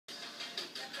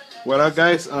What up,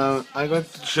 guys? I'm going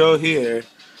to show here,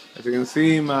 as you can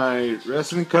see, my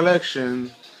wrestling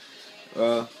collection.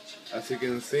 Well, as you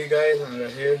can see, guys, I'm right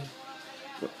here.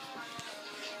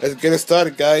 Let's get it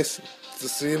started, guys, to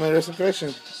see my wrestling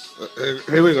collection.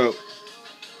 Here we go.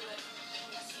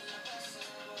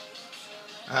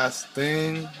 I have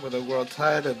Sting with the world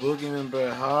title, Boogeyman,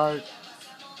 Bret Hart,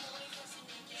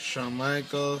 Shawn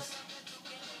Michaels.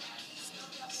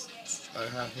 I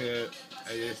have here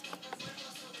AJ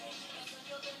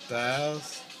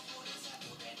Styles,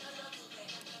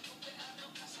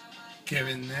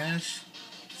 Kevin Nash,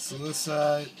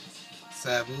 Suicide,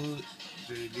 Sabu,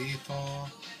 Jay Lethal,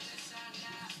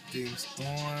 Team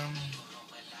Storm,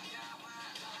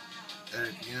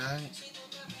 Eric Young.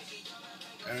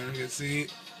 I don't know if you can see.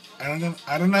 I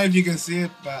don't know if you can see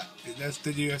it, but that's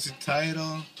the UFC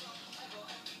title.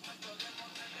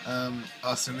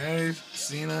 Austin Aries,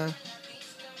 Cena.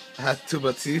 I had two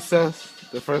Batistas.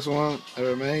 The first one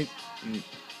ever made.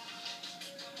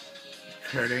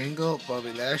 Kurt Angle,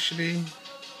 Bobby Lashley,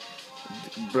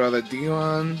 Brother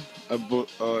Dion,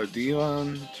 or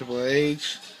Dion, Triple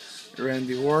H,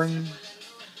 Randy Orton,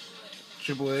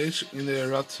 Triple H in the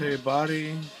rotary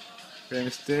body, Rey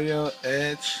Mysterio,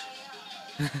 Edge.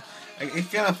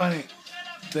 It's kind of funny.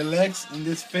 The legs in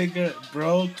this figure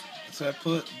broke, so I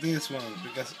put this one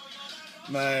because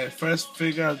my first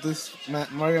figure of this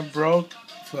Mario broke,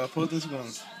 so I put this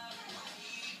one.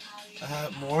 I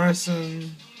have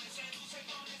Morrison,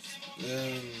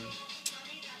 um,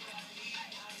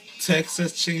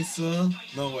 Texas Chainsaw.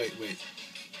 No, wait.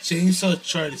 Chainsaw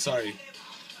Charlie, sorry.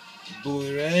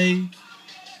 Bully Ray.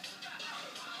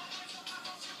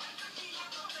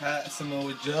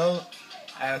 Samoa Joe.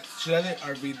 Shredder,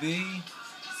 RBD.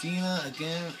 Cena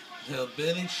again.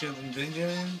 Hillbilly, Sheldon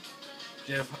Benjamin.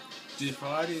 Jeff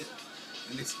Hardy.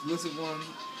 An exclusive one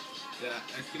that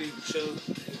actually showed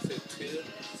it too.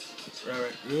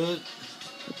 Robert Roode.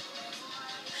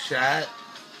 Shad.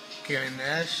 Kevin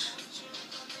Nash.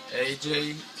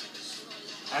 AJ.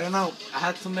 I don't know. I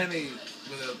had too many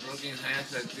with a broken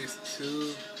hands like this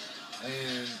too,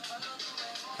 and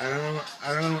I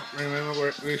don't remember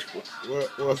what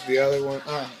was the other one.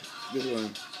 This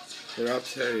one. But I'll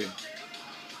tell you.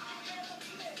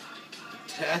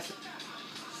 Test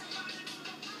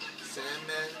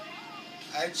Sandman.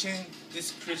 I changed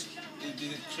this Chris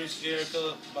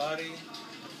Jericho body.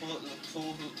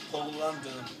 Pull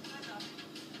London.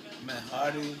 Matt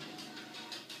Hardy.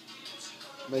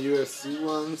 My UFC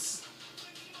ones.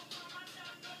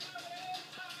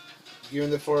 Given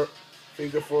the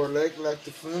figure four leg like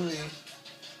the Fumi.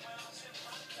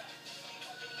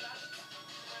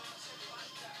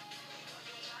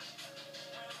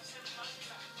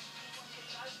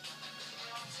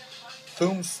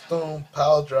 Tombstone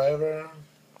Pile Driver.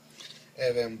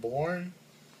 Evan Bourne.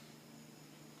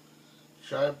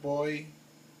 Sharp Boy.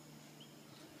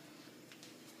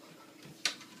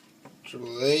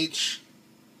 Triple H.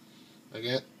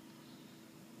 Again.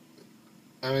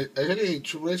 I mean, actually,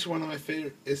 Triple H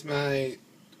is my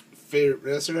favorite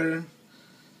wrestler,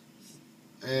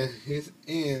 and he's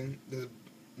in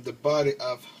the body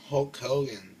of Hulk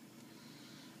Hogan.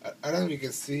 I don't know if you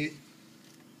can see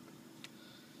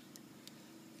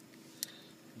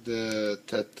the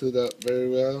tattoo that very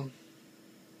well.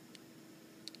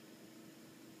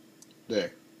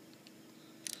 There.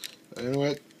 You know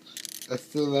what? I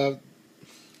still love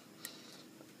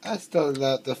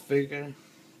the figure,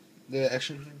 the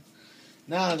action figure.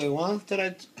 Now the ones that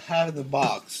I have in the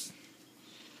box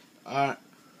are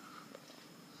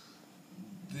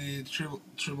the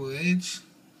Triple H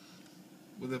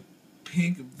with a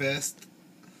pink vest,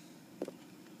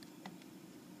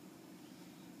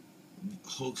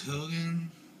 Hulk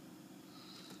Hogan,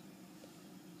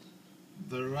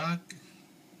 The Rock,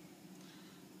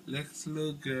 Lex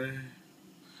Luger.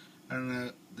 I don't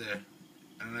know there.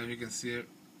 I don't know if you can see it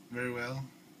very well.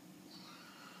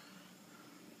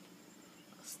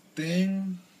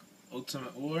 Sting,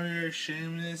 Ultimate Warrior,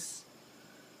 Sheamus,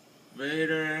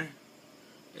 Vader,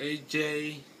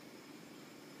 AJ,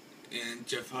 and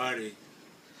Jeff Hardy.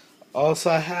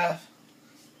 Also, I have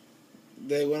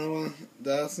the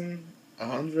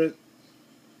 100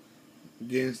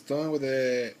 James Stone with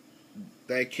the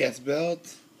diecast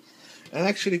belt. And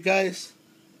actually, guys,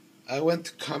 I went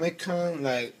to Comic Con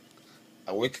like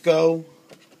a week ago,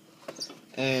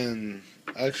 and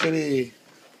actually,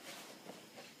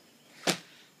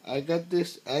 I got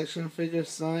this action figure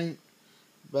signed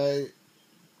by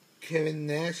Kevin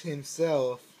Nash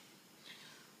himself.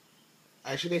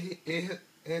 Actually,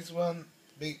 he's one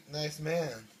big nice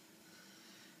man.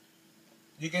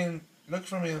 You can look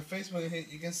for me on Facebook.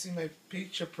 You can see my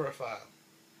picture profile.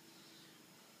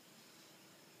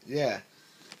 Yeah,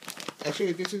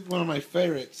 actually, this is one of my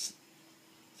favorites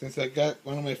since I got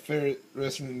one of my favorite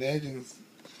wrestling legends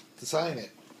to sign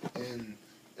it. And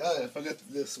I forgot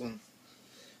this one: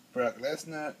 Brock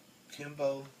Lesnar,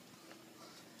 Kimbo.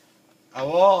 Of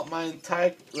all my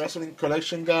entire wrestling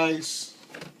collection, guys,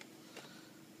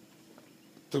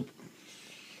 to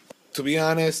to be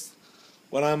honest,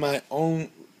 one of my own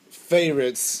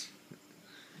favorites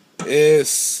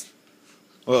is,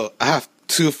 well, I have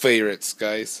two favorites,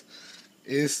 guys.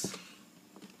 Is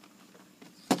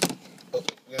oh,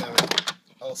 yeah,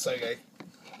 oh sorry, guys.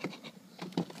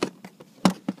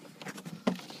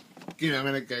 Give me a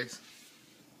minute, guys.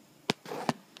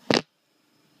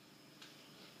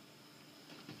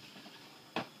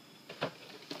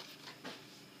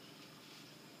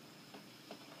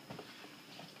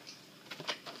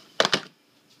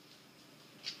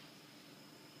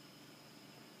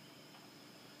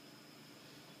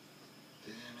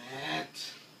 Damn it!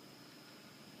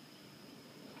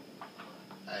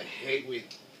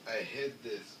 I hate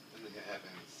this when it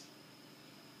happens.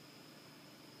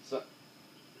 So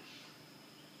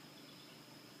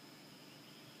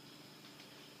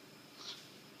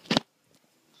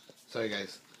sorry,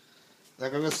 guys.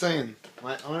 Like I was saying,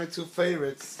 my only two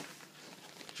favorites,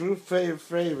 true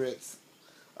favorites,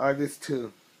 are these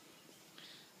two.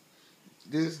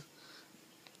 This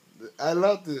I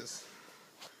love this.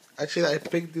 Actually, I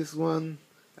picked this one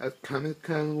at Comic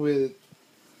Con with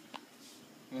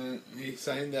when he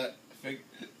signed that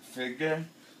figure,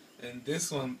 and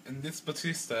this one, and this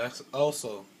Batista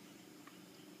also.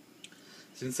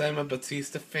 Since I'm a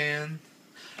Batista fan,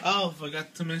 oh,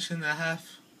 forgot to mention I have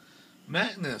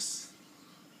Magnus.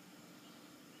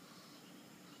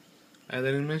 I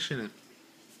didn't mention it.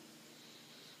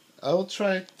 I'll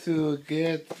try to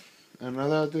get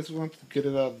another of this one to get it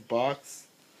out of the box.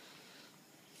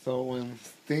 So when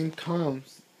Sting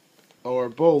comes, or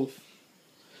both,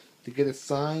 to get it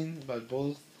signed by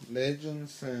both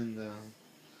legends, and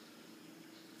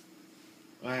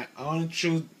my only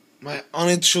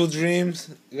true dreams,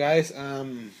 guys,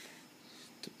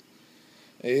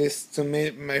 is to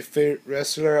meet my favorite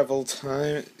wrestler of all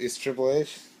time is Triple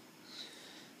H.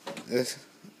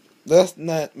 That's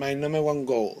not my number one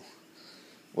goal.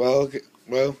 Well, okay,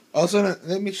 well, also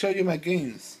let me show you my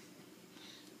games.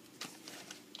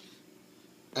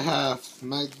 I have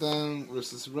SmackDown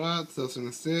vs. Raw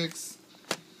 2006,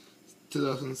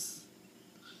 2000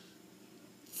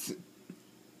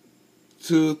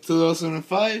 to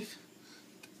 2005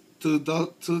 to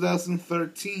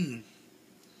 2013.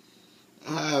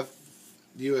 I have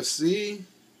UFC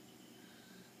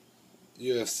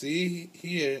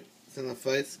here. Some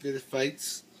fights, good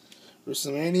fights.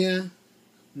 WrestleMania,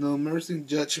 No Mercy,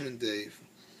 Judgment Day.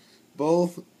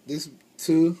 Both these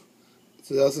two,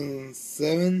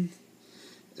 2007,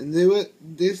 and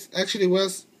this actually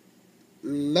was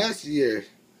last year.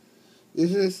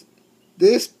 This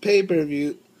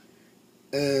pay-per-view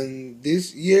and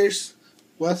this year's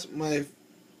was my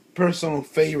personal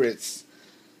favorites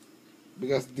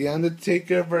because The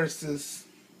Undertaker versus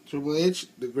Triple H,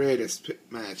 the greatest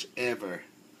match ever.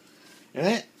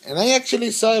 And I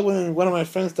actually saw it when one of my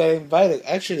friends that I invited,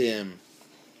 actually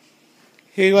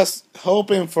he was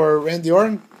hoping for Randy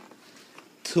Orton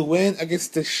to win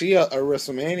against the Shield at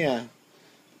WrestleMania,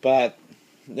 but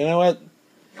you know what?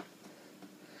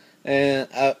 And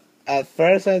at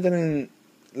first I didn't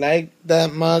like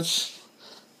that much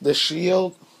the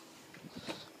Shield,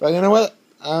 but you know what?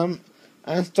 I'm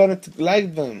starting to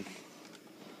like them,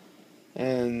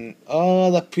 and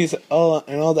all that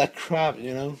all that crap,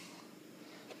 you know.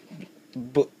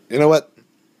 But you know what?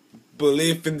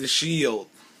 Believe in the Shield.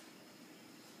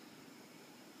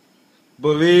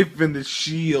 Believe in the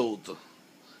Shield.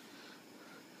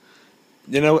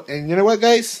 You know, and you know what,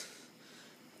 guys?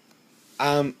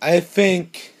 I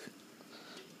think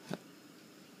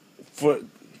for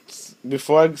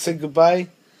before I say goodbye,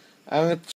 I'm gonna